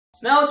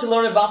Now to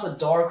learn about the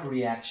dark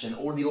reaction,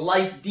 or the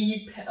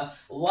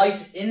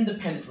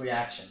light-independent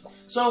reaction.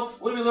 So,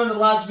 what did we learn in the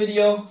last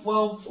video?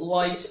 Well,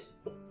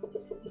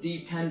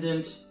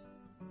 light-dependent.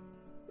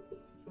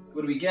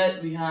 What do we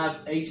get? We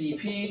have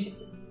ATP,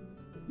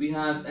 we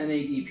have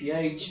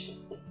NADPH,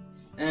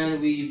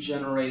 and we've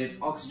generated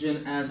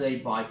oxygen as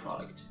a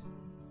byproduct.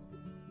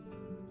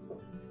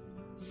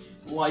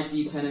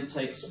 Light-dependent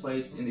takes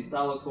place in the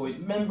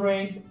thylakoid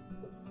membrane.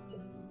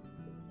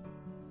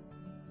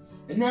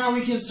 And now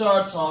we can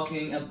start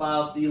talking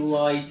about the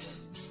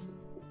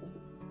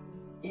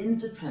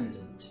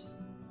light-independent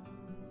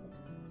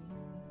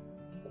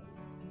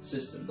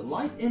system. The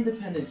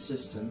light-independent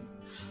system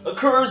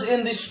occurs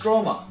in the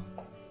stroma.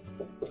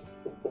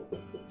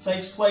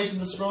 Takes place in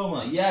the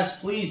stroma. Yes,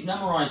 please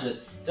memorize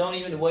it. Don't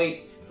even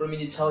wait for me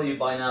to tell you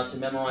by now to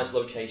memorize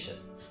location.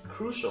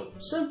 Crucial.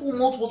 Simple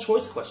multiple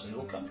choice questions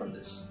will come from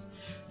this.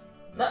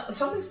 Now,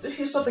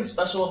 here's something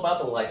special about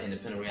the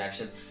light-independent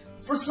reaction.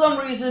 For some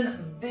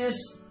reason, this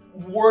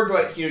word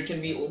right here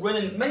can be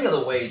written in many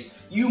other ways.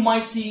 You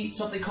might see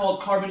something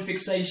called carbon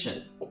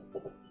fixation.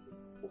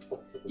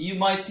 You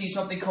might see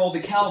something called the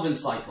Calvin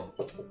cycle.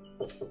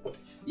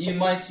 You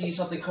might see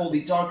something called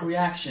the dark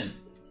reaction.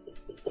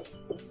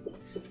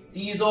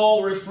 These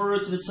all refer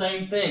to the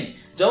same thing.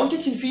 Don't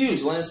get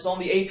confused when it's on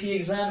the AP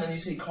exam and you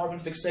see carbon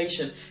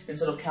fixation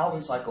instead of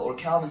Calvin cycle, or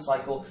Calvin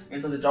cycle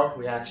instead of the dark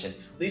reaction.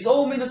 These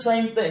all mean the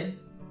same thing.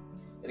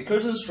 It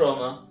occurs in the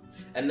stroma.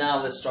 And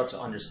now let's start to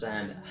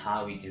understand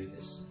how we do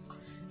this.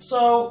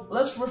 So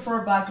let's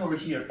refer back over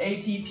here,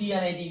 ATP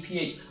and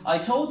NADPH. I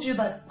told you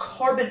that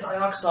carbon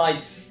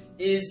dioxide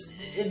it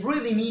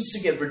really needs to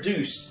get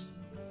reduced.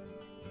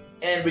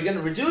 And we're going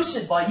to reduce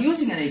it by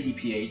using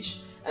NADPH,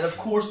 and of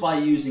course by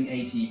using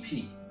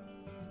ATP.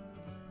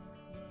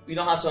 We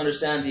don't have to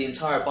understand the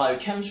entire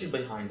biochemistry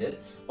behind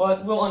it,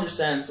 but we'll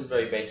understand some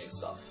very basic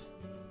stuff.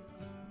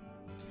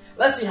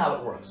 Let's see how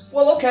it works.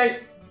 Well,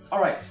 okay.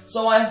 Alright,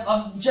 so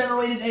I've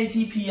generated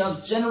ATP,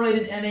 I've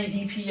generated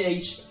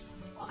NADPH.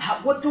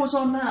 What goes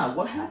on now?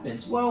 What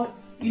happens? Well,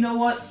 you know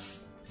what?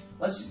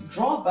 Let's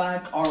draw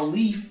back our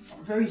leaf,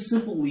 a very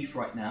simple leaf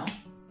right now.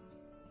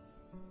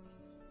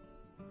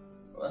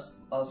 Well, that's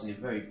obviously a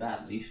very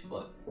bad leaf,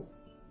 but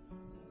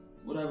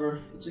whatever,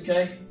 it's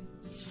okay.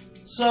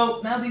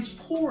 So, now these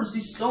pores,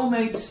 these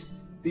stomates,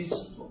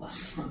 well,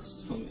 that's not a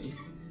stomate.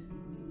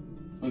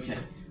 Okay,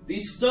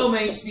 these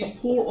stomates, these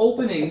pore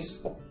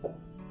openings,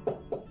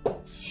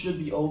 should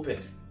be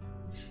open.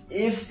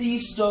 If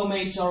these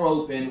stomates are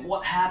open,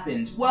 what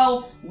happens?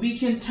 Well, we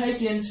can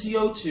take in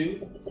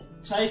CO2,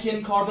 take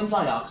in carbon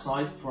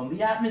dioxide from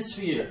the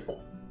atmosphere.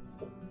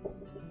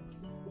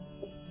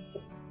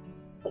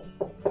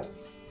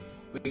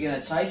 We're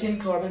going to take in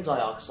carbon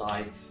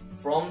dioxide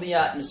from the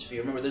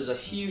atmosphere. Remember, there's a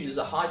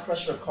high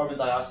pressure of carbon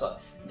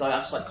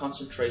dioxide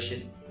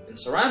concentration in the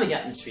surrounding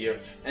atmosphere,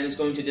 and it's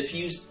going to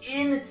diffuse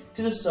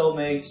into the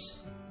stomates,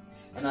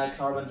 and that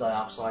carbon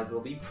dioxide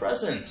will be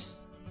present.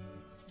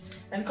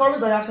 And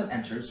carbon dioxide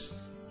enters,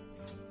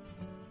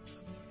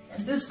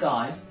 and this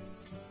guy,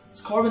 it's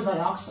carbon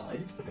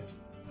dioxide,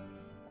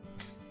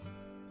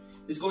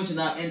 is going to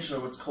now enter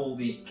what's called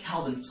the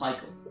Calvin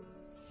cycle.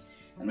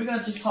 And we're going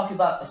to just talk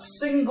about a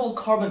single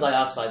carbon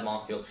dioxide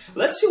molecule.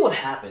 Let's see what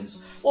happens.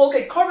 Well,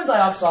 okay, carbon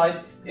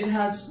dioxide, it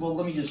has, well,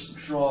 let me just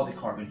draw the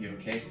carbon here,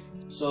 okay?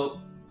 So,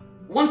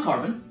 one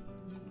carbon,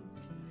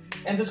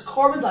 and this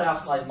carbon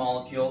dioxide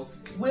molecule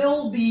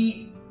will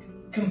be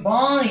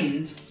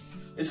combined.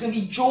 It's going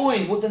to be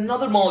joined with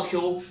another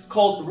molecule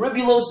called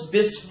ribulose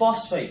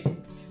bisphosphate.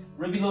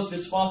 Ribulose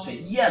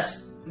bisphosphate.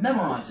 Yes,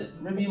 memorize it.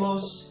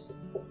 Ribulose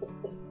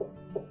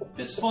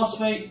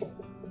bisphosphate.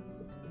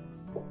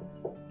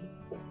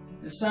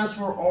 It stands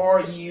for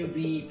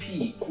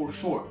RUBP for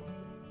short.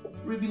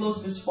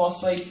 Ribulose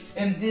bisphosphate.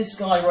 And this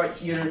guy right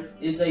here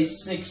is a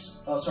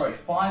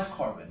 5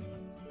 carbon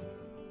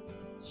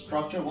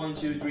structure. 1,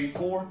 2, 3,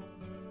 4,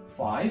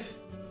 5.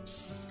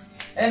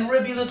 And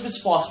ribulose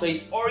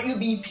bisphosphate,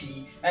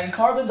 RUBP, and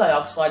carbon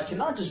dioxide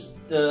cannot just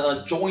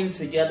join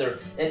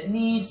together. It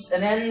needs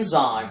an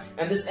enzyme,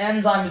 and this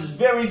enzyme is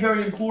very,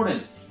 very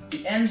important.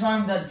 The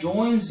enzyme that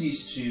joins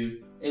these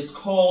two is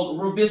called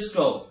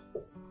rubisco.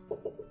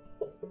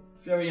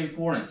 Very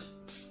important.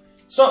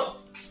 So,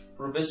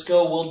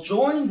 rubisco will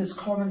join this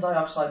carbon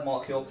dioxide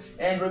molecule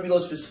and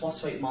ribulose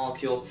bisphosphate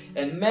molecule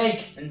and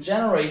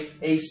generate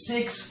a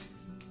 6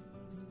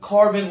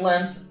 carbon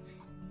length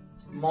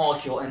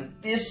molecule, and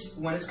this,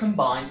 when it's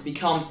combined,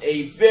 becomes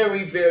a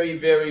very, very,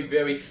 very,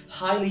 very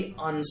highly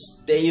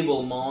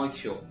unstable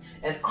molecule.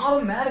 And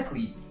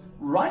automatically,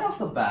 right off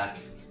the bat,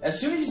 as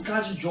soon as these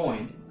guys are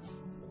joined,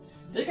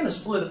 they're going to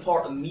split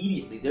apart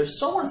immediately. They're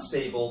so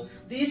unstable,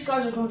 these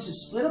guys are going to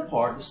split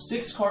apart. The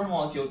 6 carbon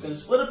molecule is going to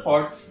split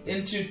apart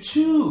into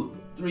 2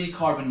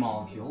 3-carbon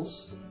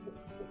molecules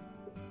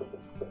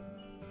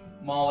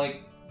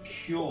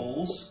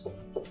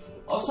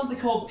of something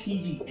called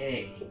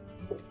PGA.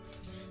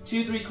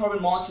 2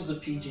 3-carbon molecules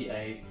of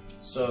PGA.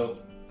 So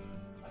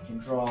I can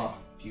draw,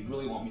 if you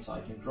really want me to,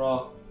 I can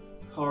draw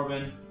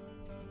carbon,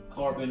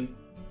 carbon,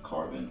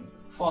 carbon,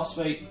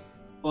 phosphate,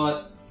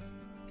 but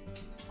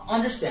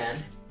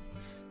understand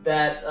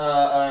that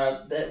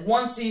that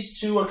once these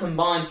two are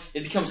combined,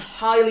 it becomes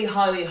highly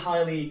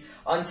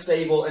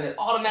unstable, and it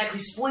automatically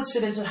splits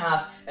it into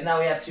half, and now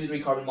we have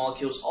 2,3 carbon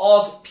molecules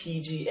of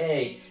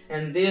PGA,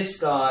 and this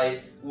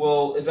guy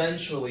will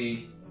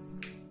eventually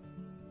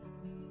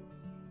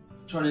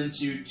turn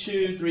into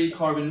 2,3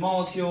 carbon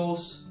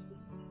molecules.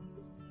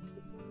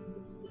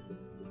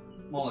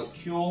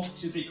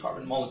 2,3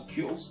 carbon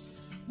molecule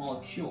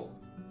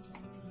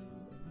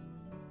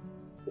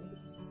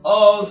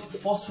of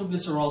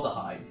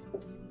phosphoglyceraldehyde,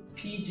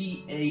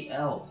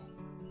 PGAL,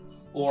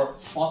 or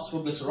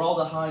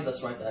phosphoglyceraldehyde.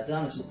 Let's write that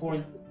down, it's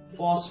important.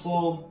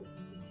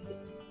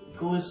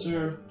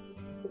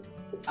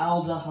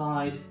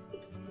 Phosphoglyceraldehyde.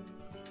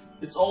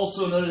 It's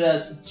also noted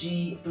as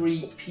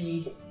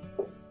G3P.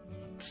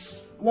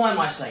 Why am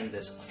I saying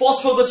this?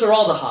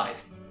 Phosphoglyceraldehyde.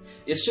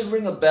 It should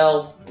ring a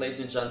bell, ladies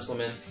and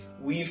gentlemen.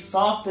 We've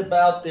talked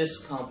about this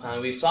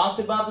compound, we've talked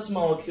about this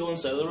molecule in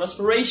cellular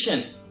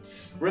respiration.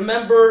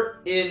 Remember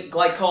in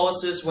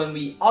glycolysis, when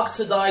we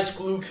oxidize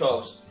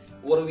glucose,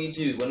 what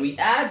do? When we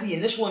add the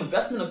initial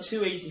investment of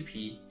 2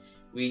 ATP,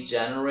 we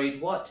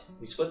generate what?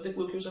 We split the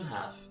glucose in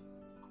half,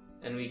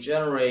 and we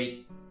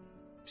generate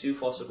 2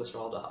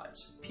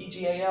 phosphoglyceraldehydes,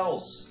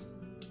 PGALs.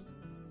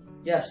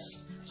 Yes,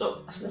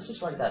 so let's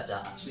just write that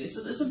down, actually.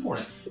 It's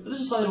important.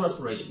 This is cellular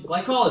respiration.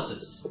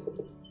 Glycolysis.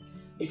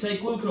 You take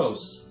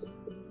glucose.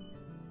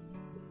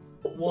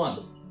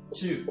 1,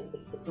 2,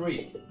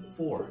 3,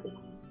 4,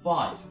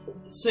 5,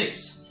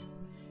 6.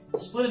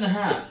 Split it in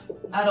half.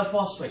 Add a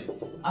phosphate.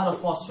 Add a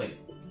phosphate.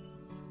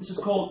 This is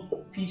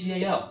called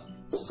PGAL.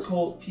 This is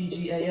called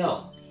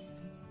PGAL.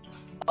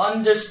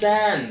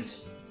 Understand.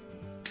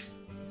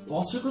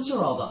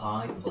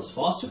 Phosphoglyceraldehyde plus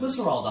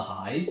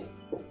phosphoglyceraldehyde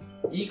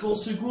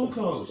equals to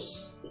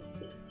glucose.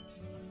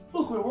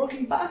 Look, we're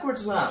working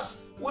backwards now.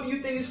 What do you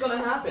think is going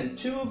to happen?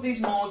 Two of these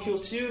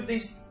molecules, two of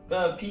these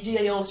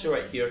PGALs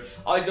right here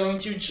are going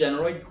to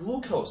generate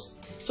glucose.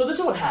 So this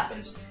is what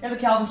happens. In the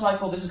Calvin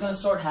cycle, this is going to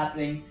start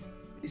happening.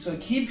 It's going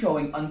to keep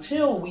going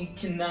until we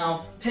can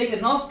now take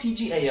enough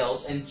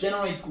PGALs and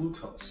generate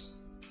glucose.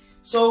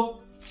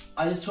 So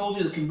I just told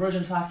you the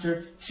conversion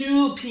factor,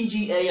 2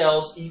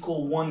 PGALs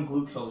equal 1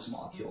 glucose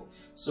molecule.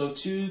 So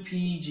 2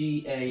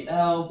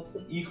 PGAL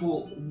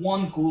equal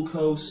 1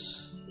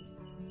 glucose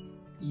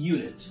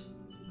unit.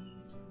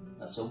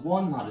 That's a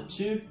 1, not a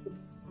 2.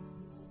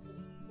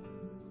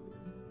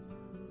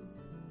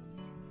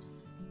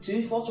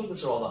 2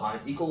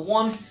 phosphoglyceraldehyde equal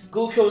 1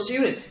 glucose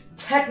unit.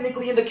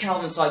 Technically, in the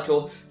Calvin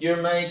cycle,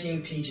 you're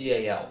making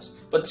PGALs,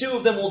 but 2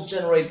 of them will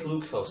generate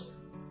glucose.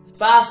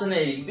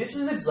 Fascinating. This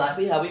is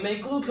exactly how we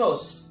make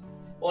glucose.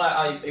 Well,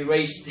 I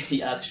erased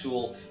the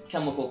actual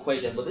chemical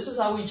equation, but this is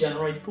how we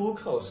generate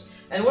glucose.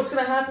 And what's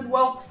going to happen?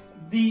 Well,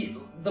 the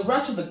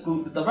rest of the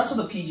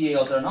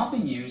PGALs that are not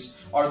being used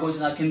are going to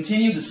now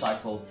continue the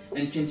cycle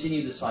and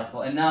continue the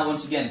cycle. And now,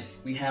 once again,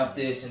 we have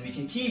this, and we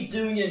can keep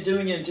doing it.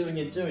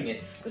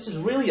 This is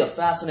really a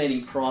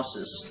fascinating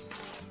process.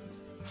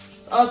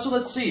 So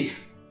let's see.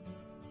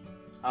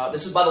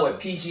 This is, by the way,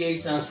 PGA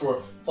stands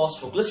for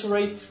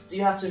phosphoglycerate. Do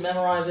you have to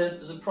memorize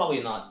it? Probably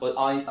not, but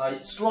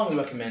I strongly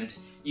recommend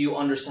you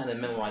understand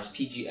and memorize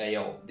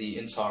PGAL, the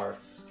entire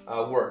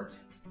word.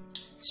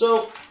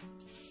 So,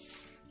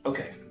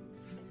 okay.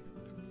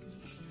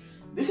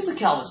 This is a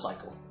Calvin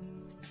cycle.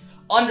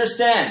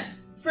 Understand.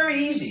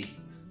 Very easy.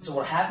 So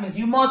what happens,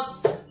 you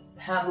must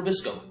have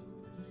Rubisco.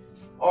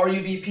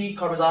 RUBP,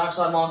 carbon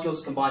dioxide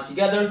molecules combined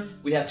together.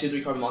 We have 2,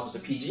 3 carbon molecules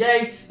of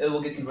PGA. It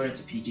will get converted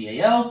to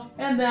PGAL.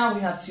 And now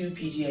we have 2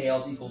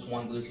 PGALs equals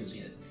 1 glucose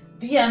unit.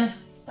 The end.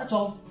 That's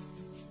all.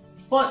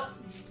 But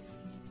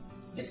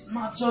it's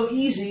not so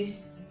easy.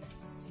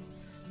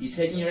 You're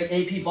taking your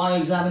AP bio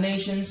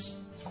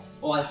examinations.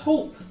 Well, I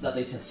hope that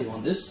they test you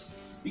on this,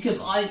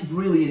 because I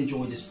really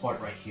enjoy this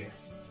part right here.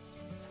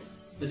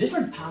 The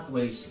different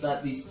pathways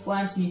that these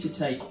plants need to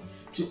take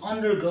to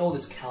undergo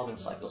this Calvin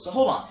cycle. So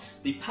hold on,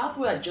 the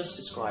pathway I just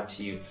described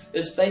to you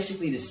is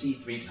basically the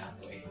C3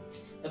 pathway.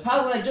 The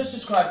pathway I just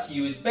described to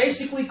you is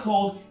basically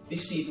called the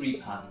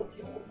C3 pathway.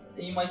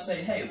 And you might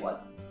say, hey,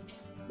 what?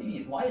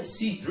 Why is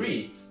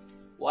C3?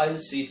 Why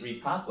is it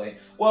C3 pathway?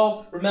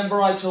 Well,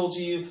 remember I told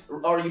you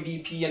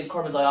RUBP and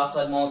carbon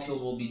dioxide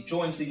molecules will be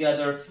joined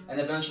together and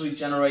eventually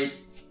generate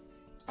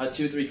a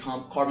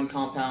 2,3 carbon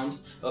compound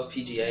of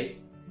PGA.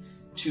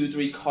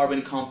 2,3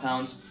 carbon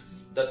compounds.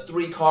 The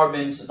 3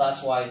 carbons,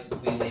 that's why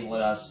we label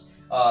it as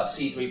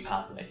C3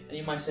 pathway. And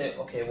you might say,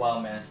 okay, wow,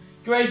 man,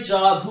 great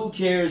job, who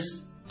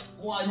cares?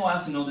 Why do I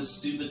have to know this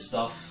stupid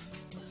stuff?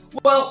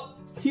 Well,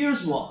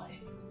 here's why.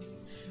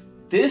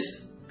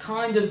 This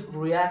kind of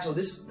reaction,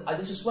 I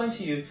just explained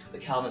to you the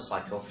Calvin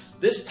cycle.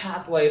 This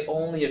pathway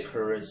only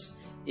occurs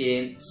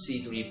in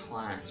C3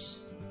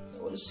 plants.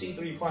 What is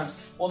C3 plants?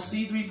 Well,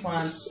 C3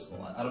 plants,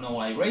 well, I don't know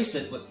why I erased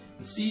it, but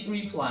the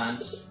C3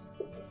 plants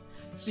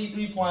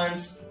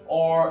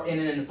are in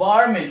an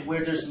environment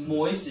where there's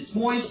moist. It's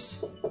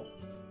moist.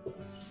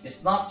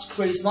 It's not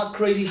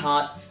crazy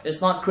hot.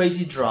 It's not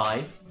crazy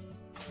dry.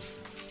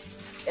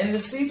 And the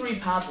C3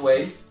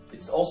 pathway,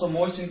 it's also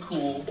moist and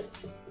cool.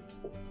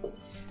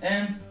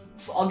 And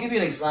I'll give you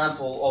an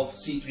example of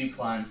C3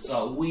 plants,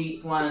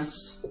 wheat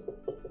plants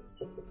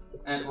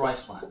and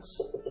rice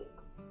plants.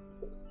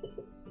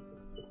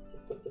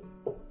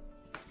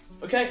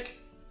 Okay?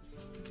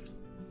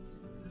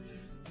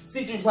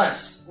 C3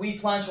 plants,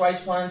 wheat plants,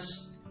 rice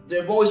plants,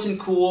 they're moist and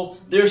cool,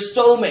 they're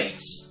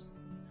stomates.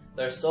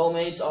 Their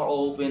stomates are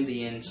open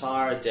the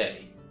entire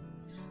day.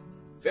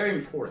 Very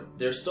important.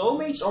 Their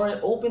stomates are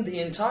open the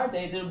entire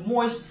day. They're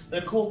moist.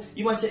 They're cool.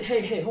 You might say,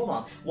 "Hey, hold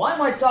on. Why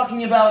am I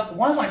talking about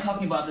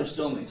their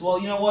stomates?" Well,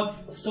 you know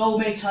what?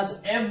 Stomates has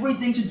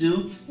everything to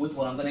do with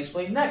what I'm going to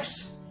explain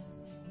next.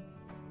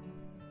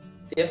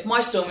 If my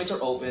stomates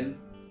are open,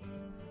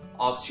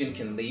 oxygen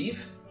can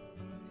leave,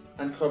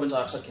 and carbon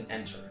dioxide can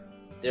enter.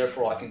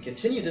 Therefore, I can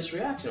continue this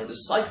reaction or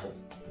this cycle.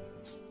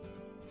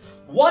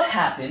 What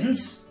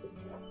happens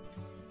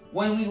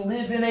when we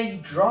live in a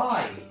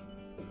dry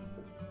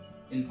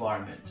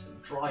environment,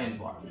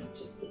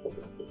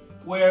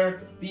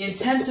 where the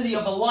intensity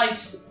of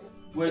light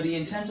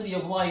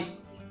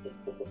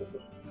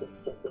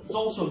is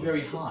also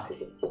very high?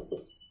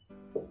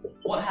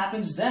 What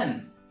happens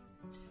then?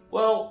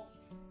 Well,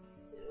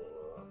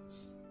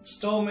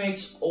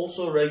 stomates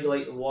also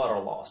regulate water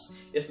loss.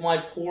 If my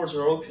pores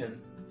are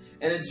open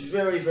and it's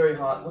very, very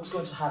hot, what's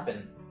going to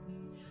happen?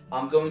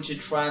 I'm going to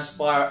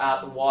transpire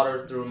out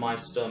water through my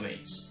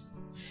stomates.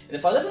 And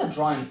if I live in a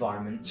dry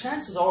environment,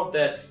 chances are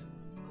that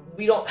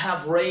we don't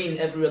have rain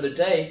every other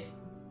day.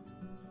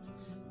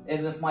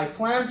 And if my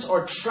plants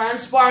are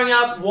transpiring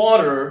out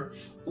water,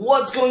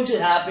 what's going to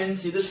happen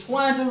to this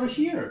plant over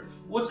here?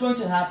 What's going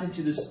to happen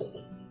to this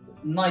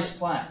nice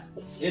plant?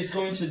 It's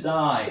going to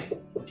die.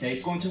 Okay,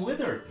 it's going to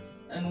wither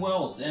and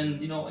wilt,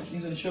 and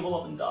everything's going to shrivel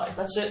up and die.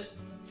 That's it.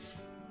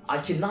 I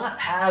cannot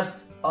have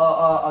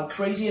a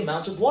crazy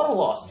amount of water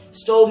loss.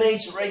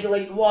 Stomates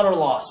regulate water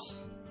loss.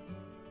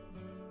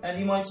 And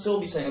you might still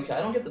be saying, okay,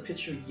 I don't get the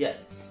picture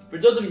yet. For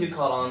those of you who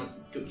caught on,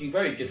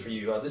 very good for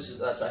you.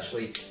 That's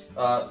actually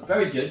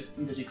very good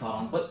that you caught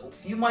on. But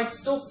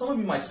some of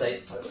you might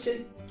say,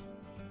 okay,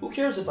 who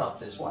cares about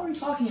this? Why are we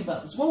talking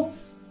about this? Well,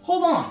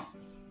 hold on.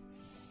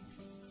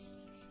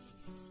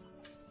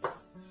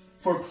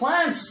 For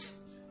plants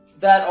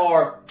that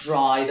are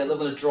dry, that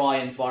live in a dry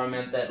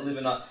environment, that live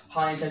in a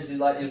high-intensity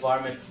light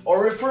environment, are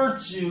referred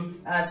to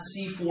as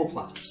C4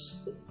 plants.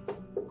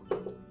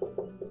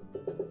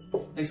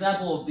 An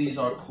example of these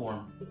are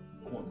corn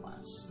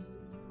plants.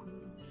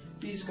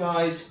 These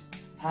guys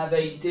have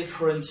a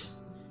different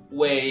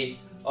way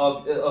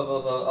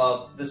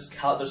of this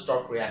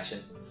Stark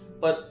reaction.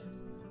 But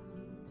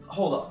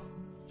hold on,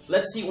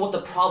 let's see what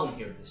the problem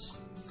here is.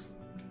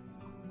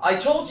 I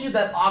told you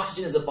that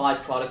oxygen is a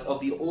byproduct of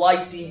the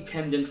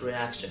light-dependent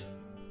reaction.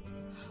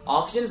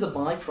 Oxygen is a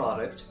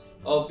byproduct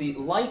of the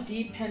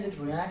light-dependent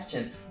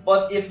reaction.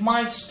 But if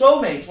my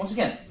stomates, once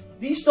again,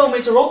 these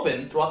stomates are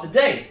open throughout the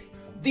day.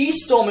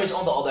 These stomates,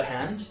 on the other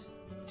hand,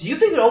 do you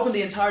think they're open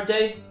the entire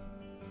day?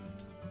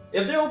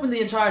 If they're open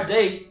the entire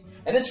day,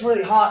 and it's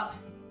really hot,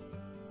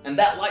 and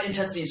that light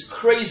intensity is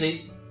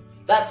crazy,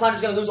 that plant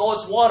is going to lose all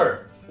its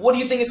water. What do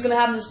you think is going to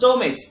happen to the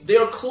stomates?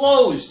 They're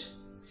closed.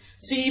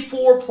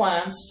 C4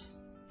 plants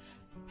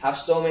have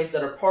stomates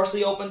that are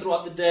partially open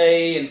throughout the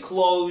day and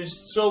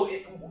closed. So,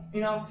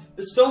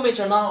 the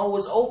stomates are not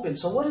always open.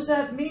 So what does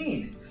that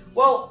mean?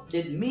 Well,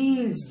 it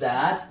means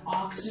that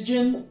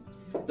oxygen,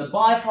 the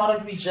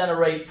byproduct we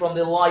generate from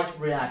the light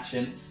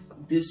reaction,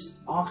 this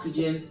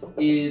oxygen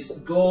is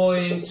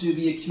going to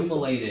be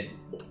accumulated.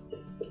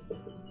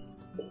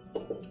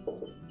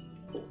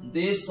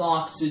 This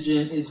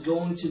oxygen is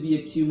going to be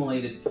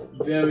accumulated.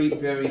 Very,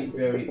 very,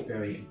 very,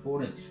 very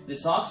important.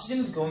 This oxygen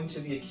is going to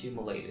be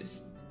accumulated.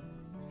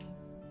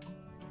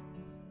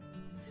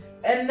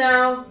 And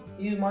now,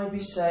 you might be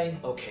saying,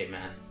 okay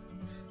man,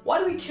 why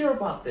do we care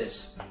about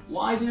this?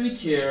 Why do we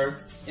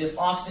care if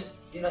oxygen,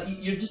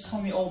 you're just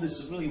telling me all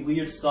this really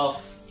weird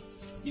stuff.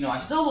 I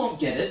still don't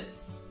get it.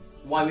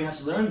 Why we have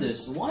to learn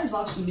this? Why is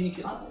oxygen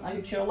being, I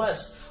could care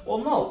less. Well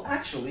no,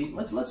 actually,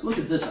 let's look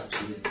at this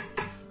actually.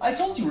 I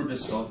told you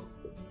Rubisco.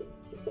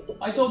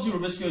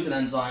 Rubisco is an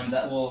enzyme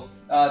that will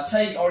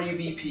take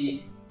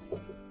RuBP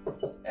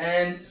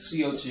and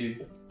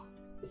CO2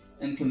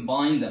 and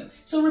combine them.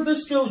 So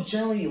Rubisco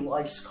generally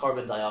likes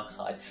carbon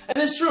dioxide.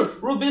 And it's true,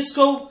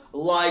 Rubisco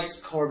likes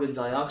carbon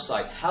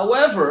dioxide.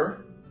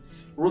 However,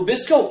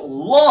 Rubisco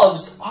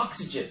loves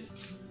oxygen.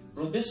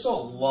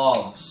 Rubisco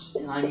loves,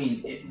 and I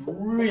mean it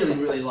really,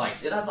 really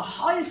likes. It has a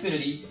high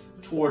affinity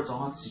towards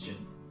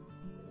oxygen.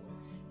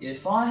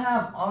 If I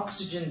have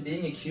oxygen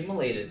being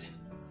accumulated,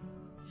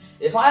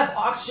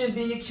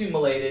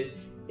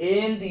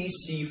 in these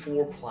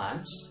C4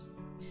 plants,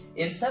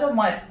 instead of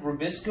my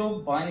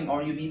Rubisco binding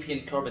RuBP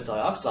and carbon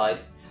dioxide,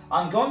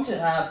 I'm going to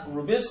have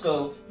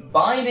Rubisco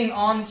binding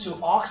onto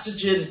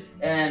oxygen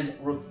and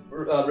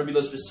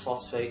ribulose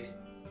bisphosphate,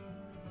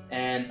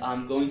 and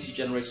I'm going to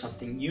generate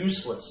something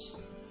useless.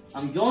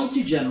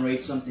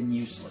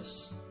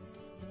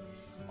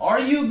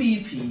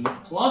 RuBP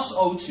plus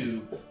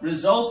O2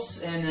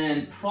 results in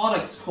a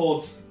product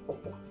called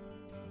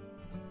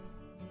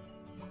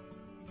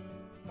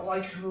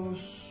glycolic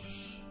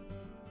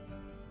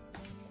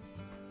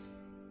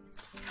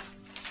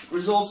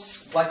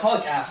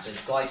acid,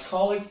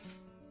 glycolic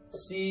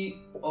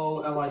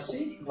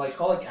COLIC,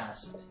 glycolic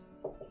acid.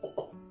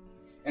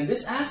 And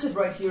this acid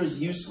right here is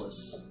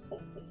useless.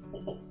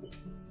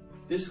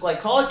 This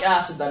glycolic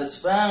acid that is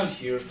found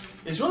here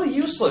is really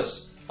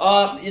useless.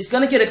 It's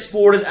going to get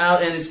exported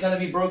out and it's going to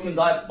be broken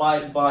by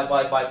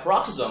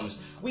peroxisomes.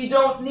 We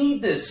don't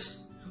need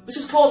this. This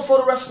is called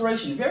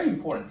photorespiration. Very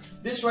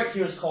important. This right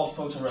here is called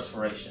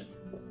photorespiration.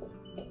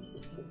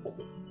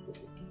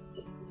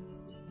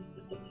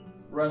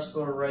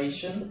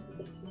 Respiration.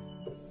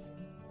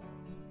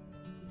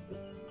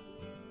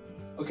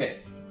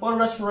 Okay,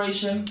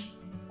 photorespiration,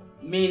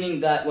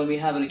 meaning that when we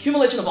have an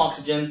accumulation of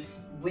oxygen,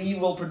 we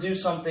will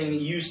produce something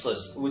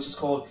useless, which is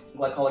called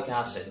glycolic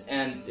acid,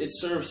 and it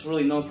serves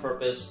really no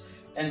purpose.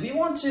 And we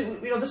want to,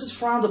 this is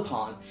frowned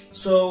upon,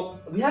 so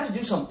we have to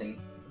do something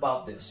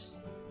about this.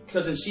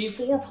 Because in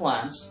C4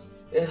 plants,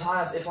 if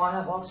I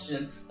have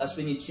oxygen that's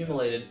being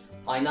accumulated,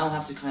 I now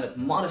have to kind of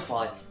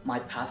modify my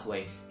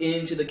pathway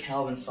into the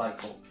Calvin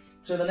cycle.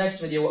 So in the next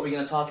video, what we're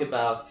going to talk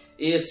about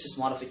is just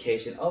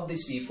modification of the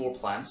C4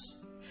 plants,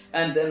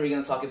 and then we're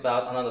going to talk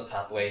about another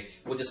pathway,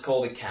 which is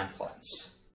called the CAM plants.